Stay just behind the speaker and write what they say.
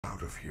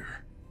out of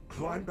here.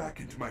 Climb back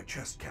into my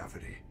chest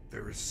cavity.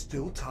 There is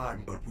still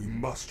time, but we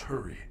must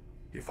hurry.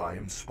 If I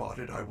am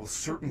spotted, I will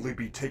certainly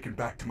be taken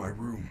back to my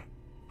room.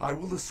 I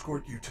will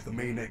escort you to the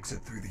main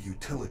exit through the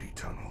utility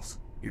tunnels.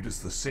 It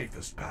is the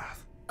safest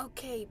path.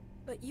 Okay,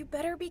 but you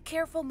better be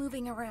careful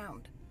moving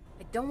around.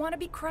 I don't want to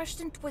be crushed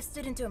and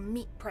twisted into a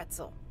meat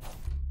pretzel.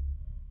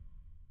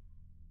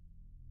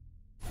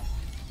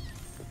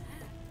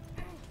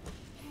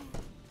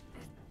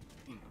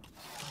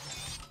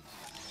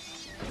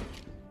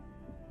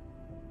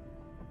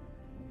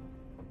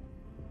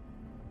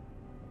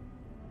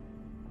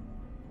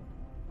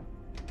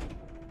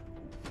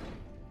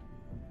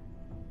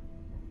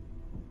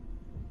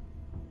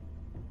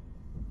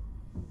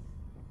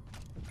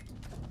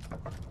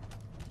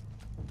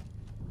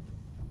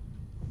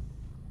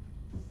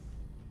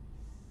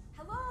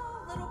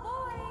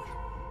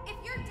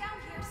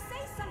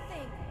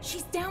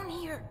 She's down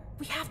here.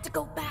 We have to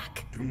go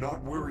back. Do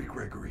not worry,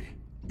 Gregory.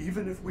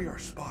 Even if we are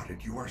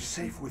spotted, you are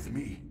safe with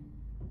me.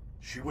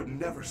 She would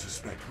never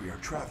suspect we are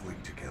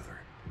traveling together.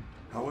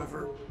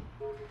 However,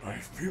 I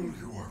feel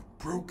you are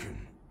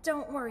broken.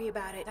 Don't worry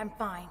about it. I'm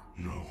fine.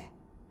 No.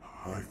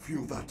 I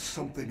feel that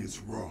something is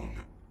wrong.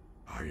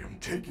 I am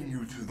taking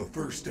you to the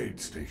first aid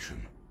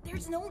station.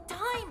 There's no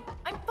time.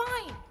 I'm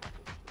fine.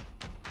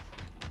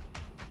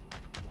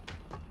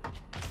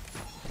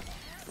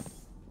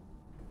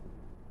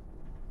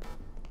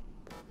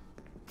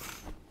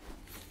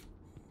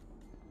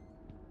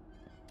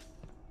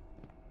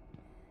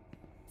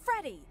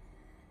 Freddy,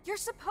 you're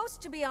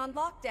supposed to be on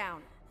lockdown.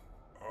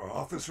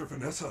 Officer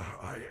Vanessa,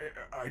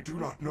 I do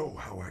not know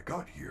how I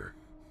got here.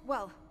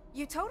 Well,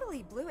 you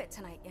totally blew it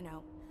tonight, you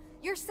know.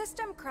 Your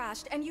system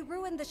crashed and you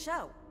ruined the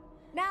show.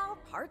 Now,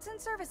 parts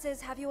and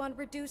services have you on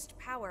reduced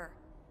power.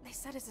 They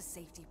said as a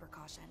safety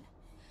precaution.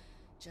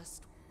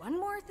 Just one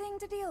more thing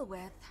to deal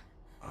with.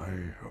 I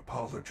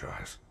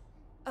apologize.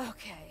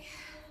 Okay.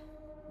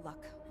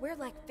 Look, we're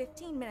like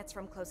 15 minutes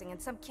from closing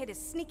and some kid is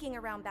sneaking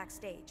around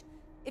backstage.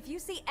 If you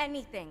see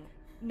anything,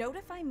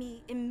 notify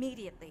me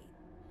immediately.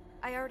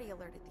 I already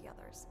alerted the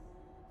others.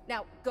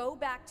 Now, go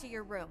back to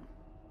your room.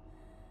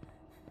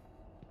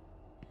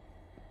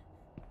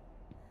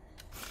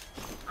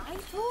 I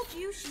told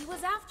you she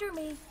was after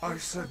me. I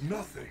said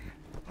nothing.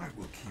 I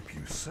will keep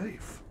you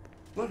safe.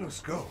 Let us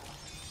go.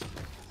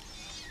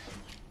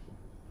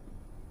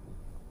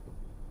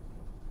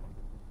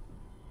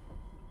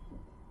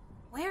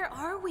 Where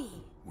are we?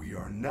 We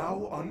are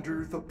now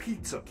under the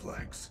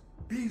Pizzaplex.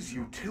 These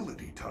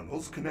utility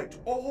tunnels connect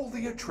all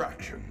the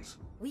attractions.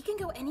 We can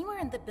go anywhere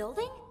in the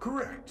building?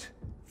 Correct.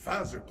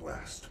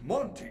 Fazerblast,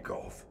 Monte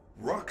Golf,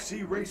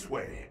 Roxy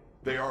Raceway.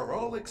 They are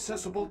all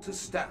accessible to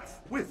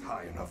staff, with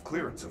high enough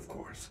clearance, of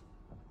course.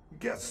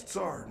 Guests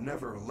are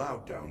never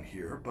allowed down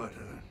here, but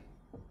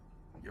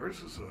yours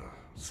is a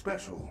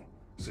special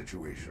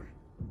situation.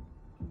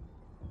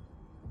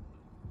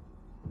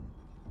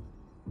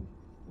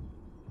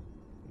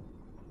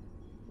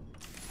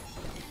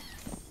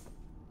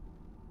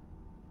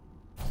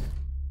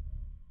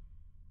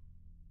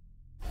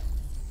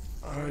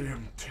 I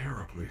am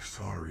terribly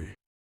sorry.